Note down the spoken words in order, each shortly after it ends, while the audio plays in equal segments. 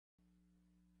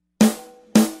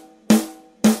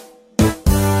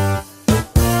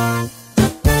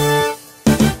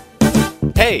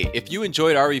Hey, if you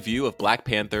enjoyed our review of Black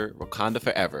Panther: Wakanda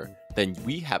Forever, then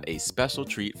we have a special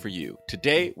treat for you.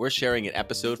 Today, we're sharing an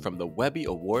episode from the Webby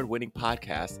Award-winning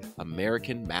podcast,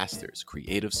 American Masters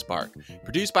Creative Spark,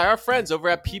 produced by our friends over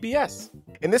at PBS.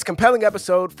 In this compelling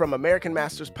episode from American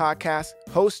Masters podcast,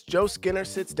 host Joe Skinner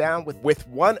sits down with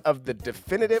one of the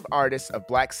definitive artists of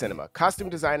Black cinema, costume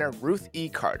designer Ruth E.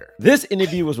 Carter. This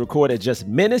interview was recorded just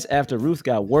minutes after Ruth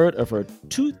got word of her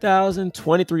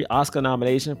 2023 Oscar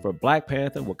nomination for Black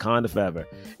Panther: Wakanda Forever.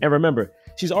 And remember,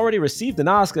 she's already received an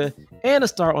Oscar and a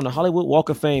star on the Hollywood Walk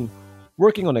of Fame,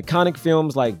 working on iconic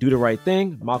films like Do the Right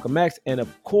Thing, Malcolm X, and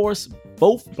of course,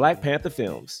 both Black Panther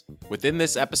films. Within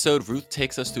this episode, Ruth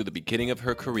takes us through the beginning of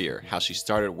her career, how she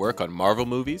started work on Marvel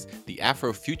movies, the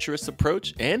Afrofuturist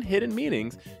approach, and hidden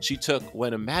meanings she took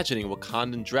when imagining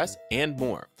Wakandan dress, and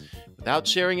more. Without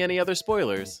sharing any other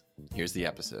spoilers, here's the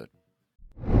episode.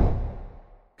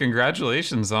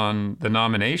 Congratulations on the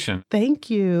nomination. Thank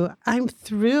you. I'm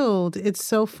thrilled. It's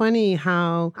so funny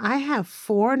how I have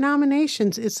 4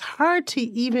 nominations. It's hard to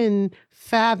even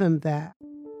fathom that.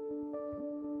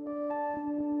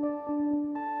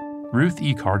 Ruth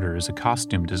E. Carter is a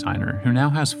costume designer who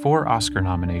now has 4 Oscar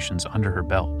nominations under her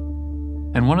belt.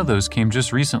 And one of those came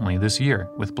just recently this year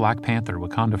with Black Panther: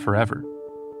 Wakanda Forever.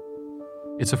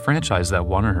 It's a franchise that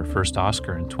won her first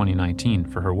Oscar in 2019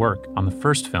 for her work on the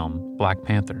first film, Black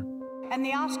Panther. And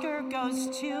the Oscar goes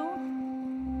to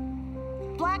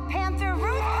Black Panther: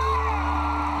 Ruth Carter!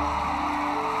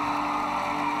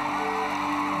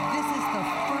 This is the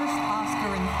first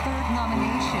Oscar and 3rd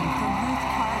nomination for Ruth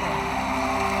Carter.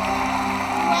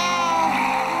 Wow!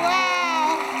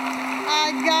 I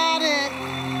got it!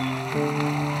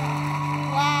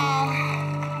 Wow.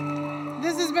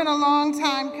 This has been a long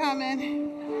time coming.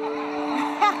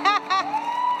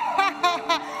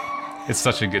 It's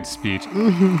such a good speech.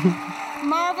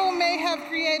 Marvel may have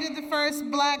created the first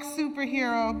Black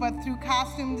superhero, but through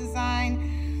costume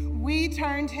design, we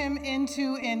turned him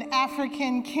into an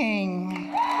African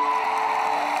king.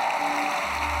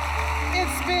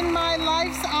 It's been my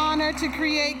life's honor to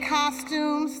create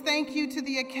costumes. Thank you to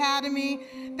the Academy.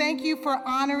 Thank you for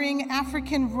honoring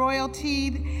African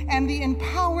royalty and the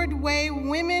empowered way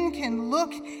women can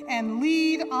look and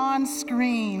lead on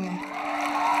screen.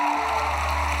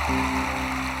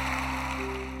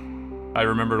 I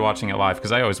remembered watching it live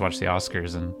because I always watch the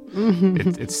Oscars, and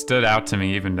it stood out to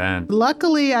me even then.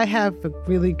 Luckily, I have a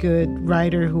really good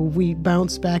writer who we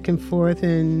bounce back and forth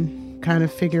and kind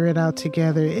of figure it out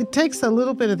together. It takes a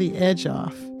little bit of the edge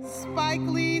off. Spike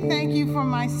Lee, thank you for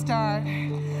my start.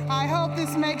 I hope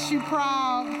this makes you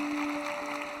proud.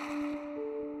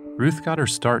 Ruth got her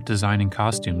start designing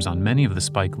costumes on many of the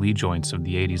Spike Lee joints of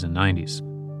the 80s and 90s.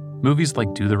 Movies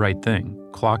like Do the Right Thing,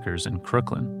 Clockers, and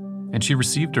Crooklyn. And she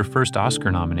received her first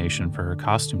Oscar nomination for her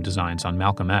costume designs on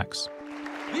Malcolm X.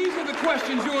 These are the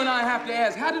questions you and I have to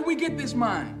ask. How did we get this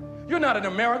mind? You're not an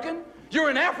American. You're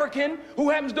an African who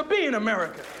happens to be in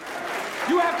America.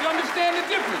 You have to understand the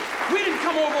difference. We didn't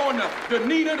come over on the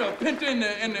Nita, the Pinta,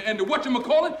 and the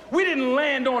whatchamacallit. We didn't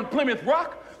land on Plymouth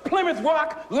Rock. Plymouth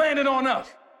Rock landed on us.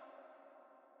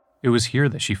 It was here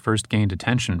that she first gained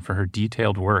attention for her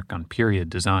detailed work on period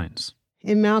designs.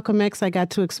 In Malcolm X, I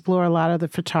got to explore a lot of the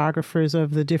photographers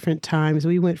of the different times.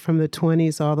 We went from the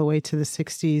 20s all the way to the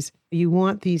 60s. You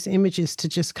want these images to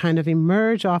just kind of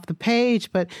emerge off the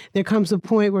page, but there comes a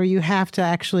point where you have to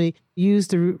actually use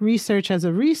the research as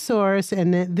a resource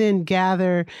and then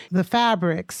gather the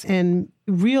fabrics and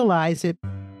realize it.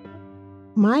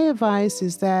 My advice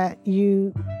is that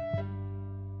you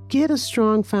get a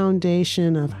strong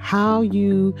foundation of how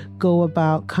you go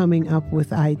about coming up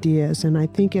with ideas, and I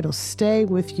think it'll stay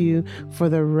with you for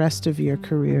the rest of your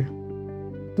career.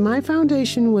 My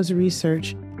foundation was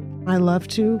research. I love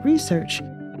to research.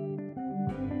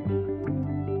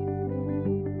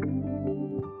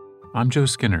 I'm Joe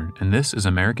Skinner, and this is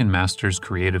American Masters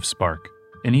Creative Spark.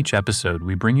 In each episode,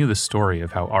 we bring you the story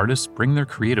of how artists bring their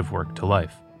creative work to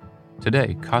life.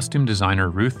 Today, costume designer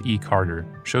Ruth E. Carter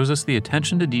shows us the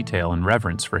attention to detail and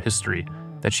reverence for history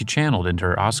that she channeled into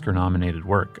her Oscar-nominated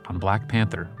work on Black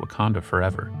Panther: Wakanda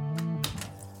Forever.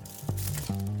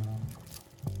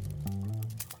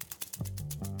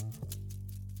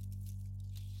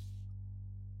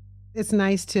 It's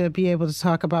nice to be able to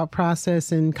talk about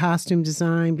process and costume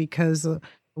design because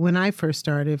when I first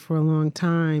started for a long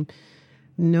time,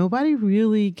 nobody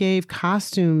really gave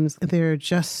costumes their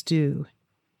just due.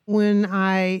 When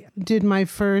I did my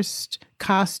first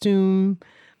costume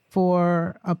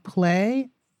for a play,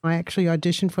 I actually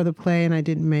auditioned for the play and I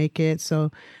didn't make it.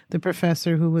 So the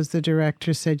professor who was the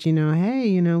director said,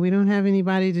 hey, we don't have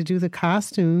anybody to do the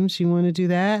costumes. You want to do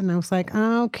that? And I was like,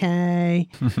 okay.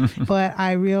 But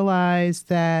I realized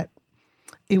that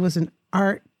it was an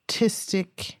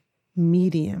artistic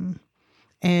medium.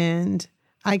 And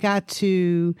I got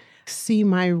to see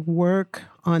my work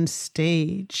on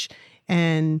stage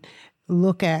and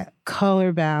look at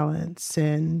color balance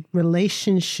and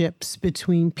relationships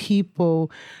between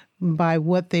people by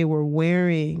what they were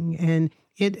wearing. And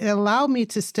it allowed me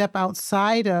to step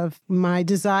outside of my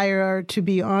desire to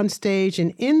be on stage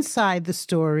and inside the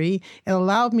story. It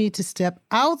allowed me to step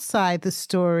outside the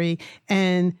story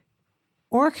and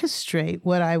orchestrate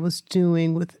what I was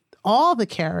doing with all the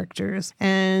characters.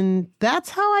 And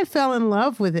that's how I fell in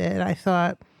love with it. I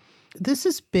thought, this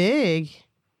is big.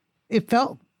 It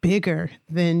felt bigger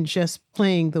than just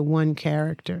playing the one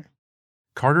character.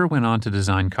 Carter went on to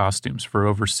design costumes for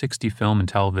over 60 film and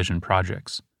television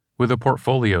projects, with a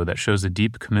portfolio that shows a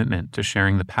deep commitment to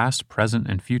sharing the past, present,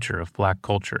 and future of Black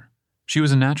culture. She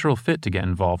was a natural fit to get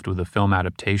involved with a film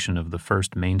adaptation of the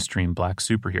first mainstream Black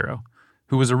superhero,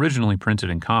 who was originally printed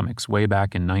in comics way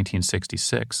back in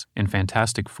 1966 in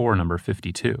Fantastic Four number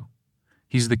 52.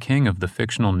 He's the king of the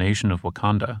fictional nation of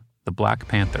Wakanda, the Black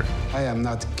Panther. I am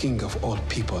not king of all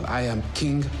people. I am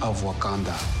king of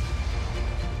Wakanda.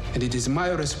 And it is my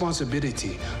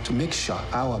responsibility to make sure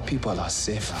our people are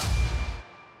safer.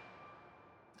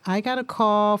 I got a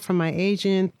call from my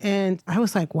agent, and I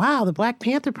was like, wow, the Black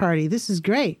Panther Party, this is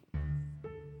great.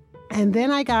 And then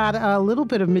I got a little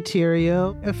bit of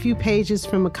material, a few pages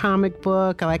from a comic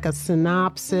book, like a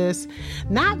synopsis,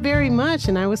 not very much.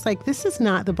 And I was like, this is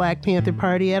not the Black Panther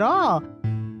Party at all.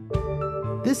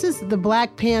 This is the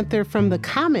Black Panther from the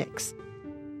comics.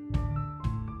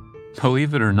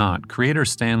 Believe it or not, creator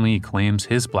Stan Lee claims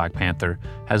his Black Panther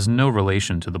has no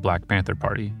relation to the Black Panther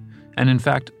Party. And in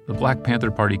fact, the Black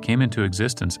Panther Party came into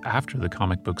existence after the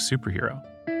comic book superhero.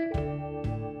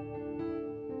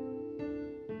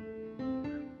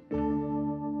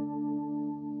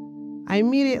 I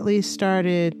immediately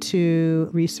started to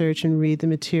research and read the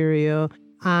material.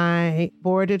 I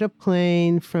boarded a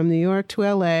plane from New York to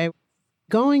LA.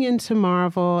 Going into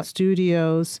Marvel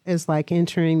Studios is like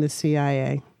entering the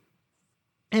CIA.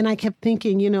 And I kept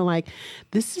thinking,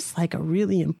 this is like a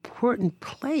really important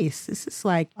place. This is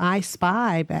like I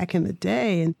Spy back in the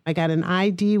day. And I got an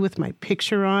ID with my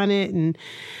picture on it.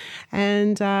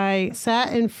 And I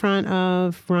sat in front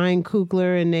of Ryan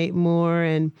Coogler and Nate Moore,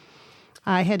 and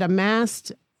I had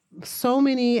amassed so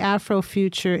many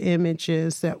Afrofuture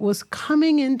images that was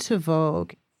coming into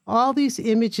vogue. All these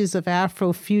images of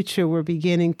Afrofuture were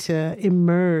beginning to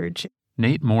emerge.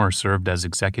 Nate Moore served as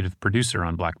executive producer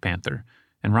on Black Panther,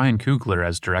 and Ryan Coogler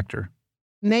as director.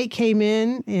 Nate came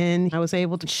in, and I was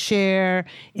able to share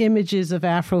images of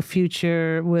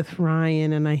Afrofuture with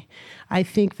Ryan, and I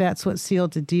think that's what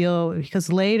sealed the deal,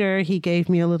 because later he gave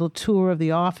me a little tour of the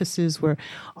offices where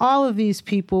all of these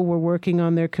people were working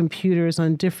on their computers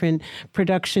on different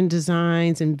production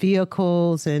designs and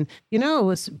vehicles, and, it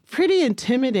was pretty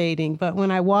intimidating. But when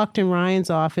I walked in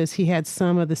Ryan's office, he had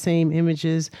some of the same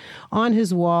images on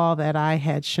his wall that I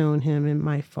had shown him in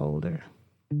my folder.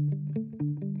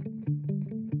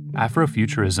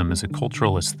 Afrofuturism is a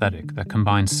cultural aesthetic that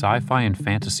combines sci-fi and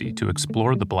fantasy to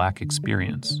explore the Black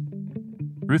experience.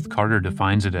 Ruth Carter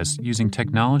defines it as using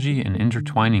technology and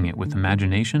intertwining it with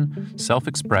imagination,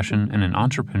 self-expression, and an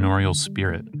entrepreneurial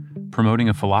spirit, promoting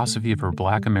a philosophy for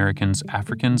Black Americans,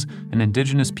 Africans, and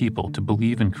Indigenous people to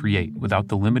believe and create without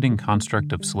the limiting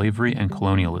construct of slavery and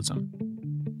colonialism.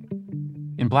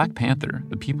 In Black Panther,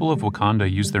 the people of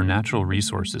Wakanda use their natural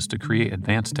resources to create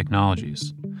advanced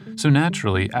technologies. So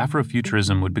naturally,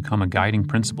 Afrofuturism would become a guiding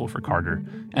principle for Carter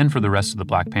and for the rest of the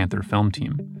Black Panther film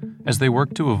team, as they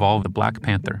worked to evolve the Black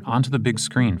Panther onto the big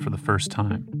screen for the first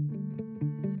time.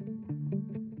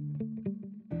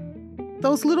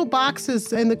 Those little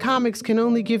boxes in the comics can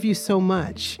only give you so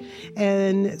much.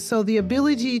 And so the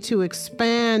ability to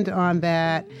expand on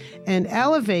that and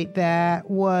elevate that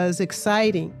was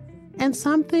exciting. And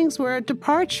some things were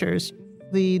departures.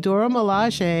 The Dora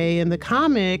Milaje in the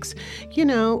comics,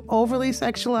 overly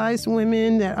sexualized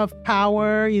women of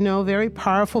power, very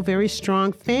powerful, very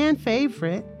strong, fan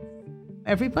favorite.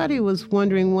 Everybody was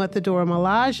wondering what the Dora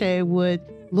Milaje would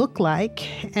look like.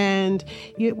 And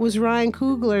it was Ryan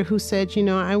Coogler who said,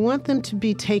 I want them to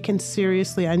be taken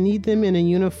seriously. I need them in a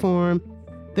uniform.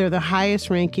 They're the highest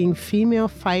ranking female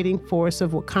fighting force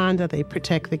of Wakanda. They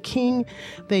protect the king.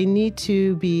 They need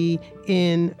to be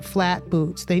in flat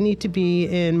boots. They need to be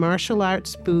in martial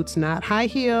arts boots, not high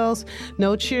heels,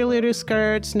 no cheerleader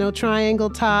skirts, no triangle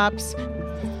tops.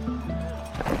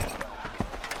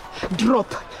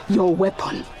 Drop your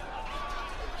weapon.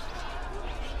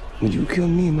 Would you kill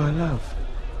me, my love?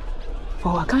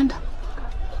 For Wakanda?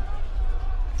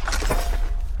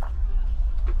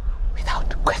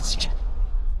 Without question.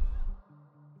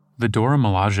 The Dora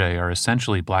Milaje are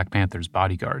essentially Black Panther's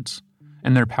bodyguards,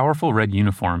 and their powerful red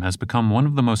uniform has become one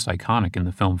of the most iconic in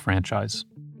the film franchise.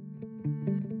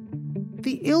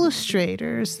 The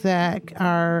illustrators that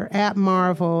are at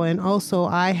Marvel, and also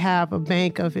I have a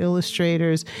bank of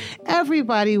illustrators,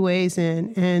 everybody weighs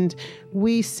in, and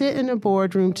we sit in a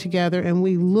boardroom together and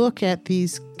we look at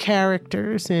these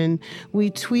characters and we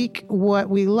tweak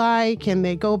what we like, and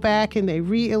they go back and they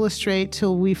re-illustrate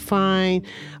till we find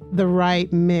the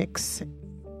right mix.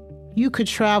 You could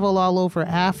travel all over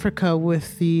Africa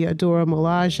with the Dora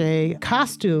Milaje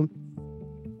costume.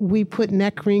 We put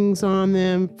neck rings on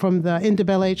them from the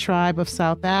Ndebele tribe of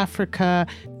South Africa.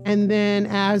 And then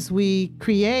as we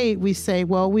create, we say,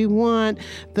 well, we want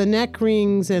the neck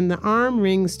rings and the arm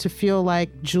rings to feel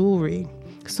like jewelry.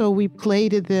 So we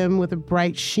plated them with a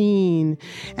bright sheen.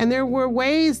 And there were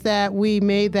ways that we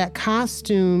made that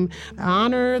costume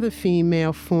honor the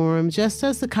female form, just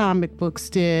as the comic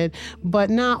books did, but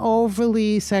not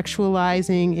overly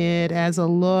sexualizing it as a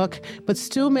look, but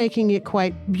still making it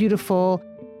quite beautiful.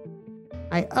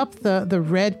 I upped the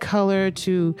red color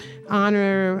to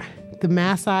honor the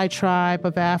Maasai tribe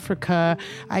of Africa.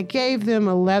 I gave them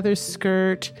a leather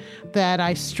skirt that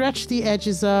I stretched the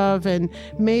edges of and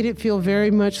made it feel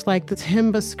very much like the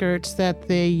Himba skirts that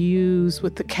they use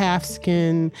with the calf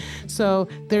skin. So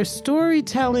there's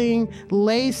storytelling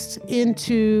laced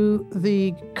into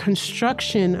the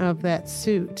construction of that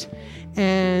suit.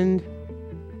 And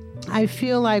I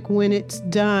feel like when it's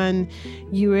done,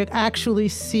 you actually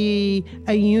see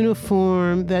a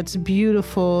uniform that's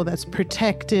beautiful, that's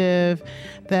protective,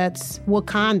 that's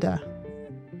Wakanda.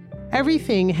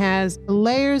 Everything has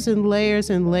layers and layers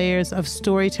and layers of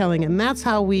storytelling, and that's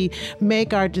how we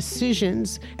make our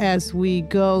decisions as we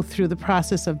go through the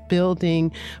process of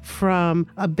building from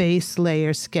a base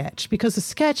layer sketch. Because a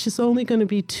sketch is only going to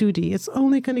be 2D. It's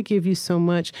only going to give you so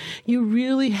much. You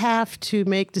really have to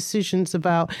make decisions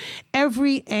about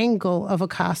every angle of a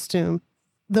costume.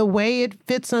 The way it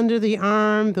fits under the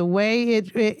arm, the way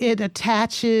it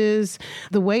attaches,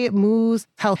 the way it moves,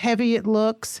 how heavy it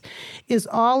looks, is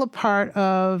all a part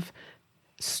of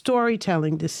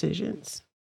storytelling decisions.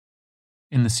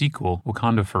 In the sequel,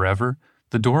 Wakanda Forever,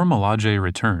 the Dora Milaje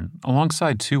return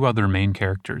alongside two other main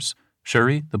characters,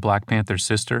 Shuri, the Black Panther's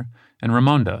sister, and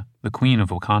Ramonda, the Queen of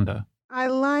Wakanda. I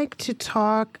like to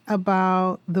talk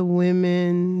about the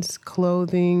women's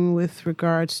clothing with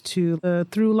regards to the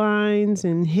through lines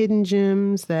and hidden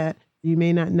gems that you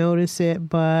may not notice it,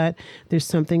 but there's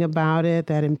something about it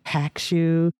that impacts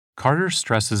you. Carter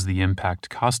stresses the impact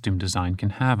costume design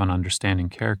can have on understanding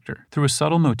character through a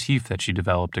subtle motif that she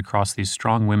developed across these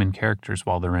strong women characters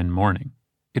while they're in mourning.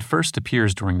 It first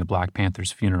appears during the Black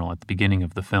Panther's funeral at the beginning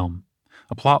of the film,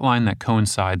 a plotline that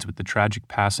coincides with the tragic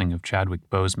passing of Chadwick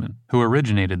Boseman, who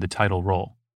originated the title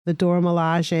role. The Dora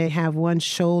Milaje have one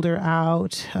shoulder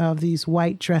out of these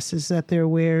white dresses that they're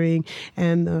wearing,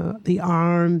 and the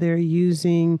arm they're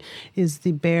using is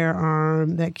the bare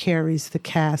arm that carries the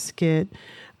casket.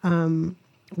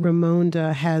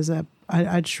 Ramonda has a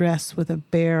dress with a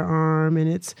bare arm,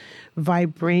 and it's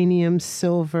vibranium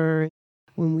silver.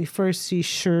 When we first see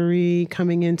Shuri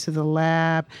coming into the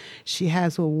lab, she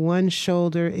has one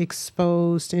shoulder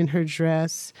exposed in her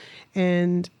dress.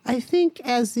 And I think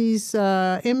as these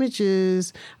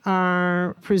images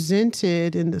are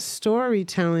presented in the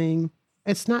storytelling,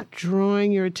 it's not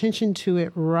drawing your attention to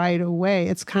it right away.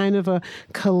 It's kind of a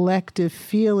collective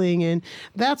feeling. And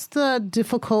that's the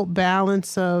difficult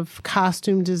balance of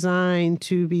costume design,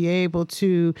 to be able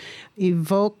to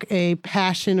evoke a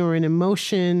passion or an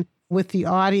emotion with the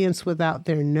audience without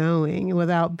their knowing,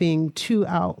 without being too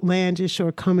outlandish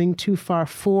or coming too far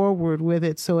forward with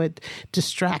it so it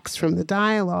distracts from the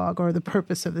dialogue or the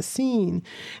purpose of the scene.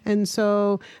 And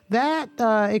so that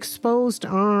exposed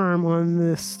arm on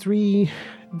this three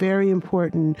very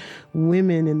important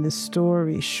women in this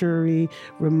story, Shuri,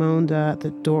 Ramonda, the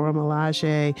Dora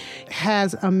Milaje,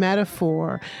 has a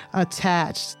metaphor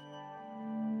attached.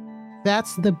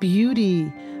 That's the beauty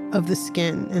of the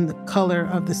skin and the color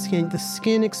of the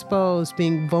skin exposed,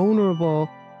 being vulnerable,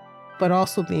 but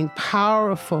also being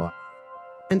powerful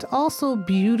and also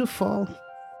beautiful.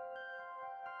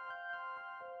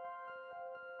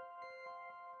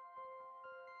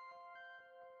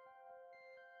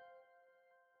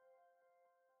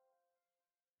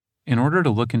 In order to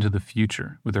look into the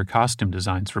future with her costume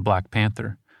designs for Black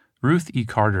Panther, Ruth E.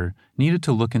 Carter needed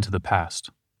to look into the past.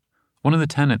 One of the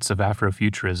tenets of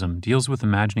Afrofuturism deals with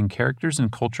imagining characters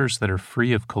and cultures that are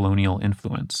free of colonial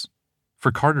influence.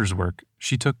 For Carter's work,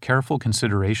 she took careful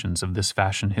considerations of this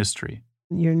fashion history.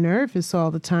 You're nervous all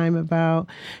the time about,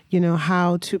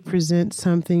 how to present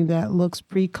something that looks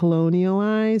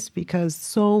pre-colonialized, because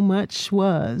so much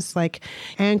was like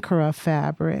Ankara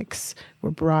fabrics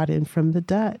were brought in from the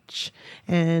Dutch.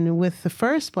 And with the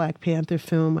first Black Panther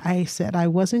film, I said I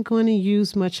wasn't going to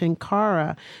use much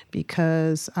Ankara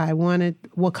because I wanted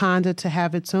Wakanda to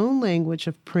have its own language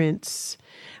of prints,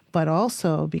 but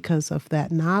also because of that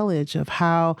knowledge of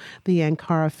how the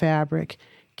Ankara fabric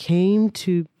came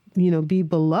to be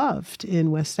beloved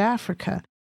in West Africa.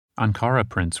 Ankara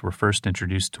prints were first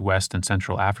introduced to West and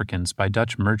Central Africans by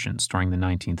Dutch merchants during the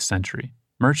 19th century,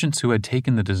 merchants who had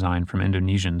taken the design from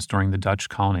Indonesians during the Dutch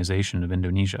colonization of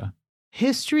Indonesia.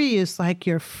 History is like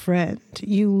your friend.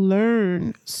 You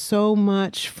learn so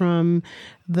much from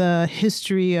the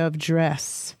history of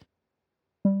dress.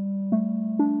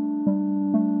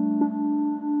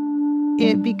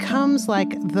 It becomes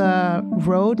like the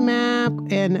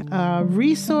roadmap and a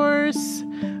resource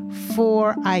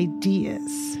for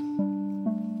ideas.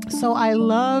 So I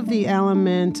love the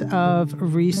element of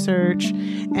research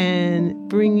and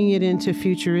bringing it into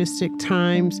futuristic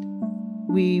times.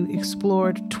 We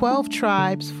explored 12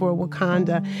 tribes for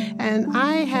Wakanda, and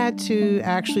I had to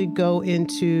actually go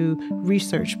into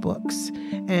research books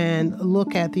and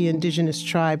look at the indigenous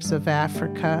tribes of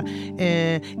Africa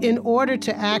and in order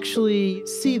to actually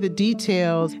see the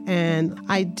details. And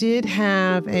I did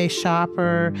have a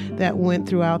shopper that went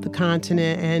throughout the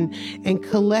continent and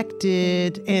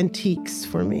collected antiques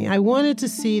for me. I wanted to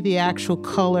see the actual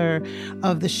color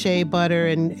of the shea butter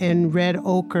and red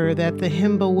ochre that the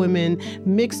Himba women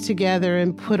mixed together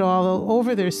and put all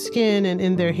over their skin and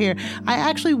in their hair. I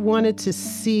actually wanted to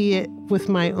see it with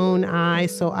my own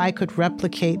eyes so I could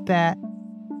replicate that.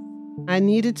 I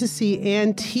needed to see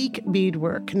antique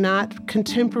beadwork, not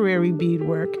contemporary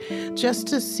beadwork, just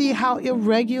to see how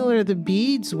irregular the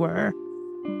beads were.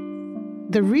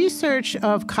 The research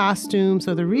of costumes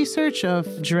or the research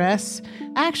of dress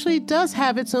actually does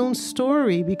have its own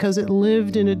story because it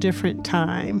lived in a different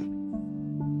time.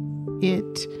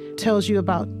 It tells you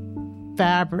about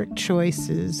fabric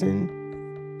choices and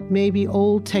maybe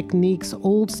old techniques,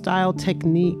 old style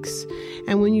techniques.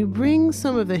 And when you bring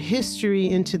some of the history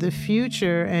into the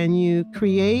future and you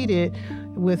create it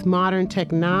with modern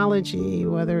technology,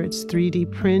 whether it's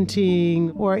 3D printing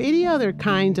or any other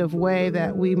kind of way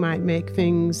that we might make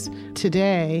things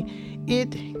today,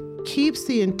 it keeps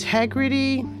the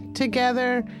integrity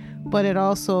together, but it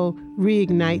also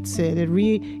reignites it. It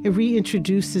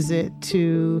reintroduces it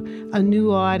to a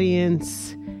new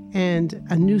audience and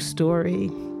a new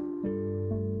story.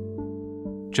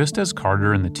 Just as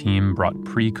Carter and the team brought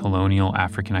pre-colonial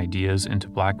African ideas into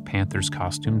Black Panther's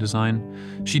costume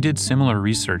design, she did similar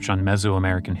research on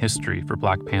Mesoamerican history for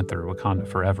Black Panther: Wakanda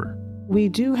Forever. We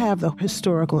do have the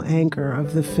historical anchor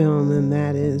of the film, and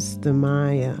that is the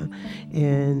Maya,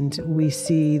 and we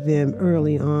see them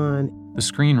early on. The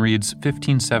screen reads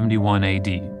 1571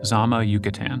 AD, Zama,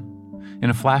 Yucatan, in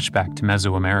a flashback to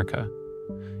Mesoamerica.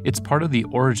 It's part of the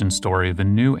origin story of a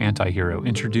new anti-hero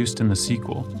introduced in the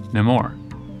sequel, Namor,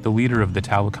 the leader of the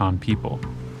Talocan people,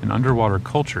 an underwater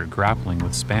culture grappling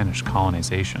with Spanish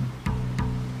colonization.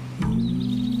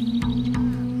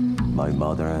 My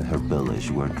mother and her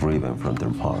village were driven from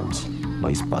their farms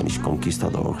by Spanish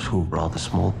conquistadors who brought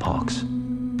smallpox,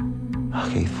 a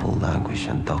hateful language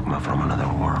and dogma from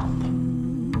another world.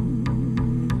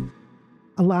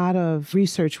 A lot of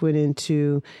research went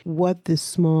into what this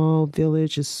small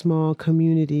village, this small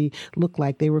community looked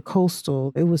like. They were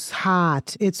coastal. It was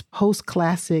hot. It's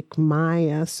post-classic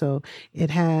Maya, so it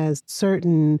has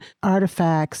certain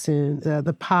artifacts and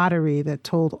the pottery that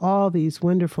told all these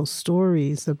wonderful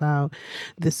stories about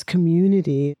this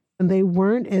community. And they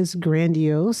weren't as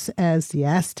grandiose as the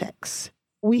Aztecs.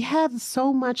 We had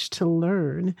so much to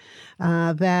learn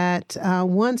that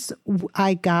once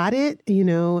I got it,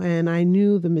 and I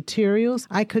knew the materials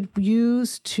I could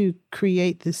use to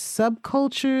create this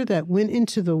subculture that went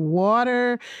into the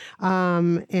water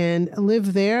and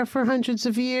lived there for hundreds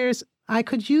of years, I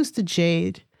could use the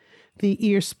jade, the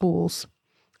ear spools,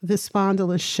 the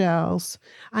spondylus shells.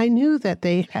 I knew that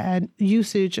they had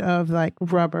usage of like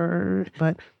rubber,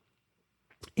 but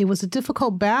it was a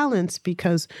difficult balance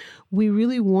because we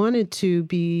really wanted to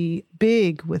be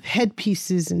big with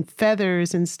headpieces and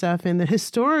feathers and stuff. And the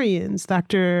historians,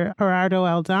 Dr. Gerardo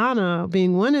Aldana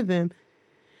being one of them,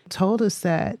 told us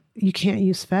that you can't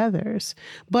use feathers.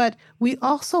 But we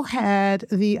also had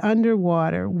the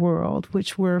underwater world,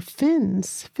 which were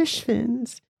fins, fish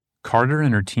fins. Carter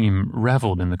and her team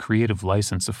reveled in the creative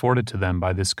license afforded to them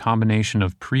by this combination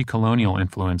of pre-colonial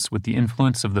influence with the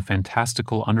influence of the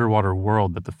fantastical underwater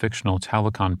world that the fictional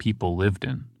Talokan people lived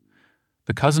in.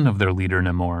 The cousin of their leader,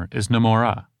 Namor, is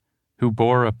Namora, who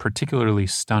bore a particularly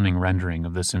stunning rendering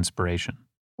of this inspiration.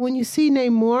 When you see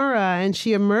Namora and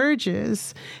she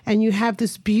emerges and you have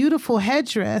this beautiful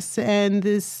headdress and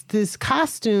this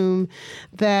costume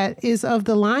that is of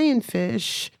the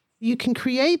lionfish, you can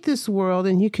create this world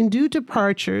and you can do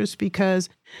departures because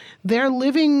they're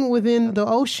living within the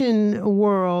ocean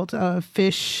world of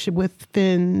fish with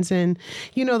fins. And,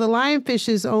 the lionfish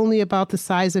is only about the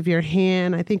size of your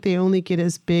hand. I think they only get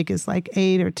as big as like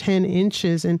 8 or 10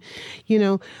 inches. And,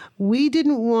 we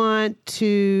didn't want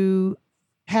to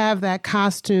have that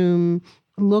costume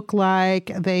look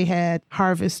like they had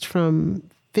harvested from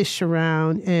fish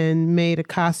around and made a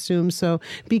costume. So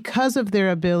because of their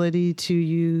ability to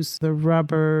use the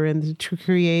rubber and to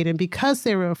create, and because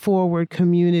they were a forward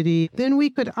community, then we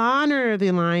could honor the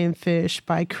lionfish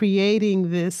by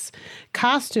creating this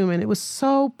costume. And it was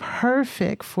so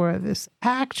perfect for this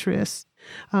actress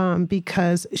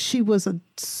because she was a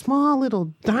small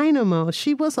little dynamo.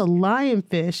 She was a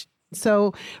lionfish.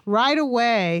 So right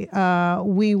away,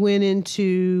 we went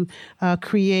into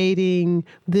creating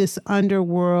this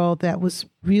underworld that was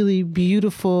really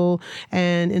beautiful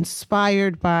and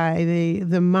inspired by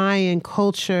the Mayan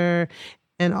culture,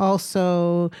 and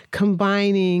also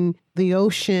combining the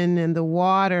ocean and the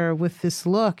water with this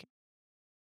look.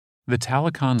 The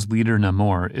Talokan's leader,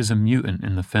 Namor, is a mutant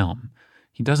in the film.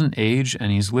 He doesn't age,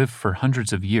 and he's lived for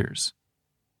hundreds of years.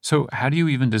 So how do you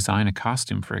even design a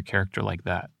costume for a character like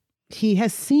that? He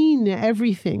has seen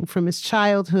everything from his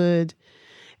childhood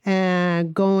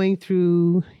and going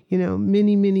through,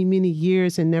 many, many, many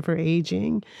years and never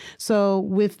aging. So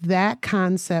with that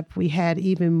concept, we had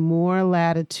even more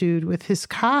latitude with his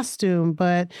costume,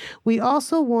 but we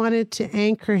also wanted to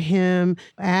anchor him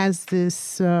as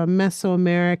this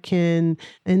Mesoamerican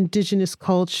indigenous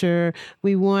culture.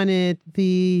 We wanted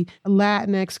the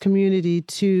Latinx community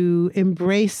to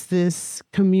embrace this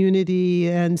community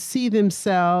and see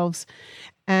themselves.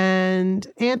 And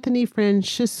Anthony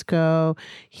Francisco,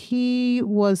 he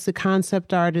was the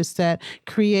concept artist that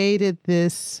created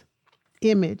this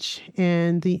image.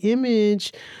 And the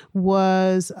image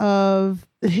was of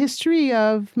the history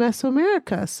of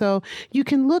Mesoamerica. So you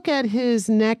can look at his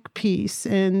neck piece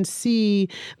and see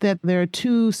that there are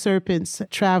 2 serpents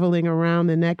traveling around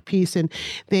the neck piece, and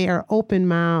they are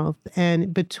open-mouthed.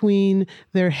 And between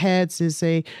their heads is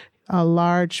a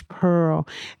large pearl.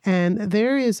 And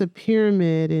there is a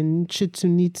pyramid in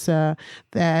Chichen Itza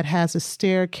that has a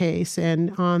staircase,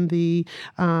 and on the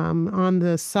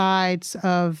sides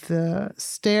of the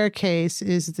staircase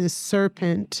is this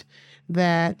serpent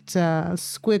that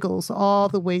squiggles all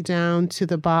the way down to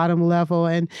the bottom level.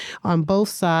 And on both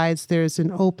sides, there's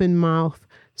an open mouth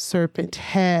serpent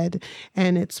head,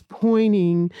 and it's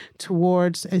pointing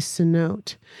towards a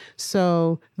cenote.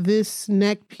 So this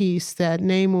neck piece that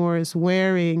Namor is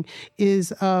wearing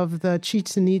is of the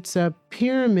Chichen Itza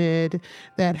pyramid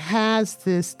that has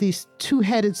these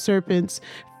 2-headed serpents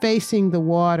facing the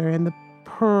water, and the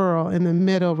pearl in the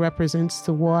middle represents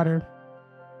the water.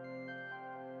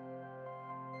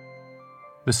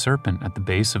 The serpent at the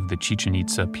base of the Chichen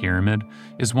Itza pyramid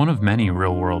is one of many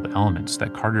real-world elements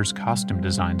that Carter's costume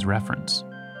designs reference.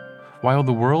 While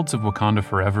the worlds of Wakanda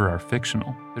Forever are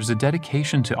fictional, there's a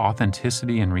dedication to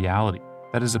authenticity and reality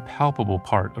that is a palpable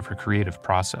part of her creative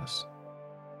process.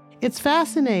 It's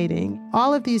fascinating.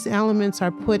 All of these elements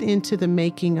are put into the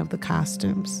making of the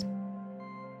costumes.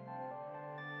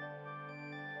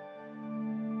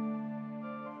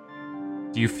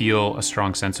 Do you feel a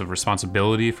strong sense of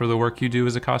responsibility for the work you do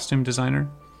as a costume designer?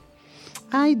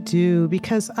 I do,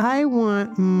 because I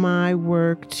want my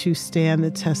work to stand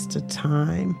the test of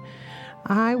time.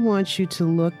 I want you to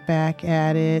look back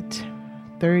at it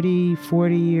 30,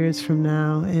 40 years from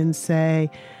now and say,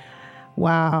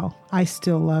 wow, I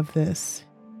still love this.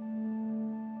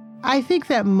 I think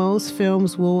that most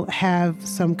films will have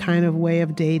some kind of way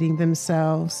of dating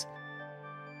themselves.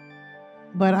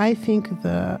 But I think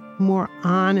the more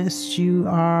honest you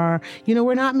are,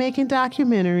 we're not making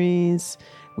documentaries.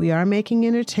 We are making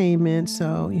entertainment.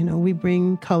 So, we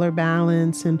bring color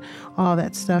balance and all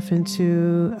that stuff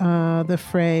into the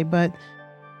fray. But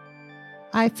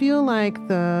I feel like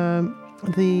the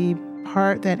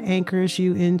part that anchors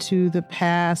you into the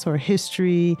past or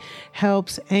history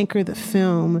helps anchor the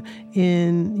film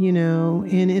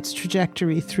in its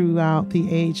trajectory throughout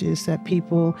the ages, that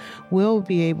people will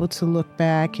be able to look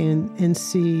back and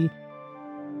see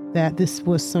that this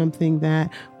was something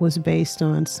that was based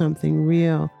on something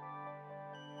real.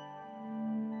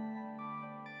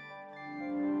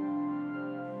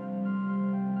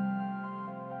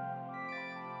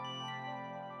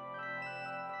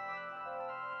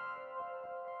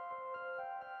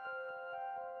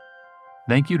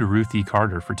 Thank you to Ruth E.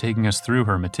 Carter for taking us through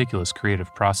her meticulous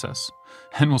creative process.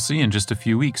 And we'll see in just a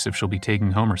few weeks if she'll be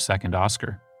taking home her second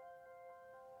Oscar.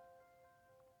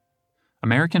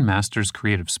 American Masters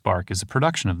Creative Spark is a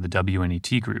production of the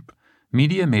WNET Group,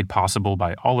 media made possible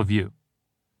by all of you.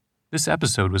 This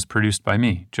episode was produced by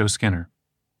me, Joe Skinner.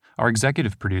 Our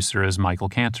executive producer is Michael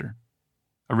Cantor.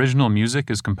 Original music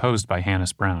is composed by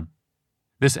Hannes Brown.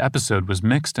 This episode was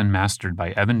mixed and mastered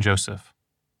by Evan Joseph.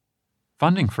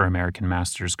 Funding for American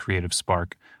Masters Creative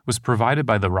Spark was provided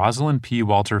by the Rosalind P.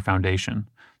 Walter Foundation,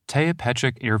 Taya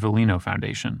Petchik Irvelino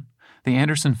Foundation, the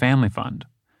Anderson Family Fund,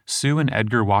 Sue and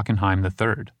Edgar Wackenheim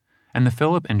III, and the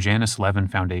Philip and Janice Levin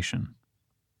Foundation.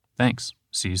 Thanks.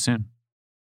 See you soon.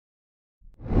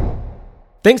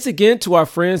 Thanks again to our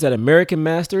friends at American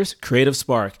Masters Creative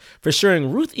Spark for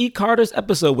sharing Ruth E. Carter's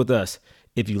episode with us.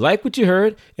 If you like what you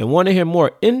heard and want to hear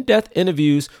more in-depth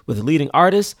interviews with leading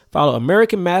artists, follow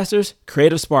American Masters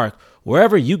Creative Spark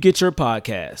wherever you get your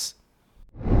podcasts.